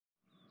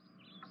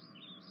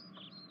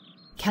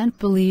Can't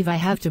believe I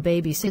have to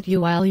babysit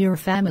you while your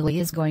family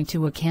is going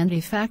to a candy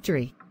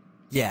factory.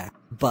 Yeah,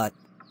 but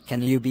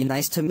can you be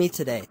nice to me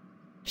today?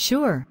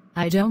 Sure,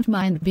 I don't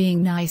mind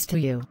being nice to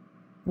you.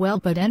 Well,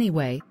 but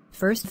anyway,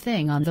 first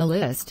thing on the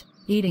list,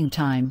 eating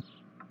time.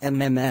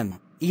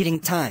 Eating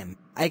time.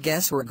 I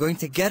guess we're going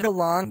to get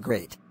along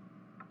great.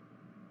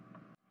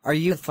 Are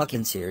you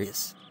fucking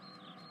serious?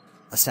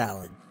 A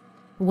salad.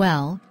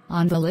 Well,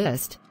 on the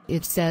list,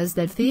 it says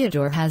that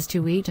Theodore has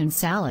to eat a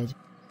salad.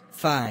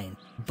 Fine,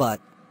 but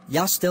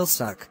y'all still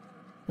suck.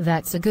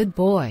 That's a good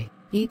boy.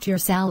 Eat your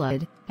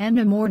salad, and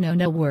no more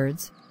no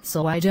words,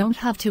 so I don't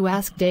have to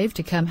ask Dave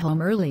to come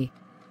home early.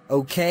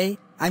 Okay,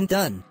 I'm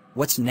done.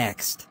 What's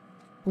next?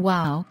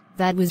 Wow,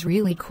 that was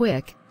really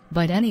quick,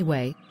 but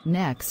anyway,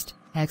 next,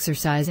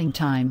 exercising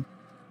time.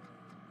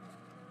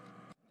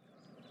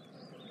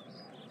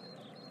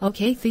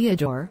 Okay,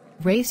 Theodore,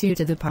 race you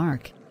to the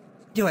park.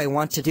 Do I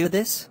want to do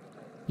this?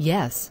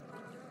 Yes.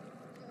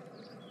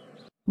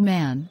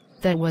 Man,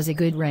 that was a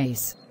good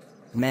race.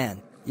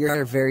 Man,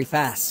 you're very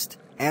fast,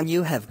 and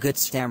you have good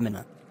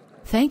stamina.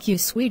 Thank you,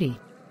 sweetie.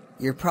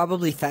 You're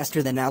probably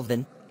faster than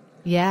Alvin.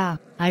 Yeah,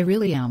 I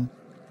really am.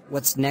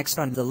 What's next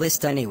on the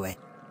list anyway?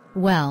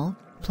 Well,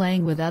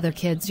 playing with other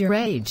kids your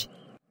age.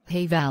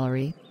 Hey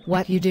Valerie,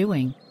 what you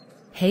doing?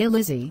 Hey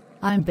Lizzie,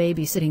 I'm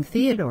babysitting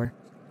Theodore.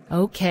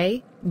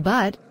 Okay,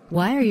 but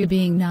why are you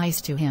being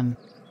nice to him?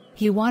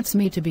 He wants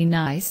me to be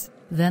nice,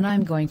 then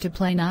I'm going to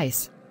play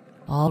nice.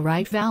 All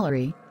right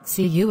Valerie,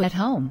 see you at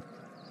home.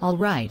 All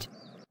right.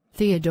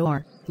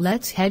 Theodore,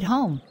 let's head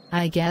home.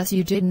 I guess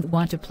you didn't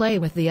want to play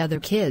with the other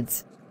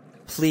kids.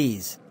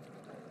 Please.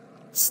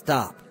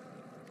 Stop.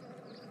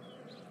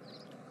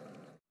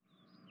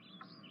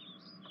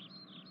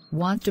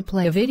 Want to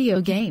play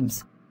video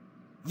games?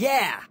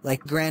 Yeah!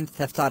 Like Grand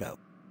Theft Auto.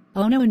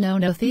 Oh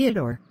no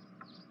Theodore.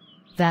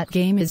 That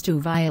game is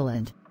too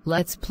violent.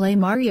 Let's play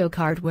Mario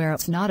Kart where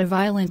it's not a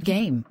violent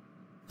game.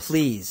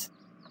 Please.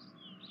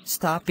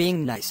 Stop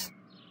being nice.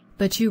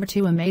 But you're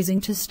too amazing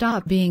to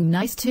stop being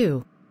nice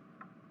too.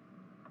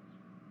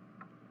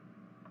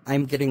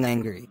 I'm getting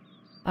angry.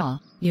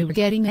 You're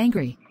getting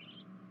angry.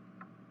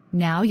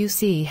 Now you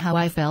see how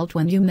I felt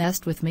when you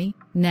messed with me.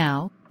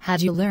 Now,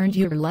 had you learned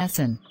your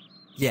lesson?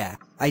 Yeah,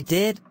 I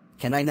did.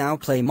 Can I now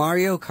play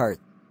Mario Kart?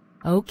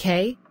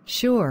 Okay,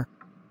 sure.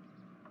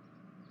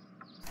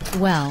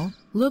 Well,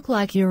 look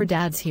like your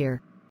dad's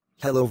here.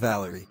 Hello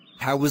Valerie,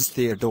 how was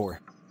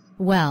Theodore?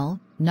 Well,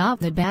 not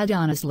that bad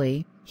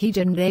honestly, he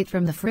didn't eat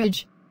from the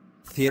fridge.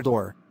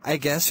 Theodore, I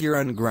guess you're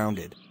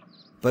ungrounded.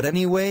 But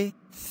anyway,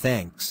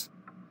 thanks.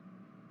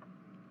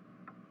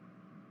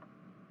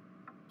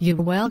 You're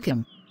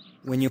welcome.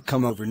 When you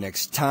come over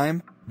next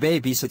time,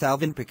 babysit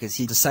Alvin because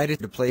he decided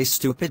to play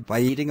stupid by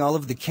eating all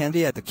of the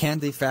candy at the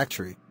candy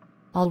factory.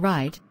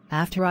 Alright,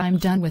 after I'm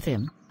done with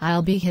him,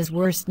 I'll be his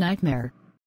worst nightmare.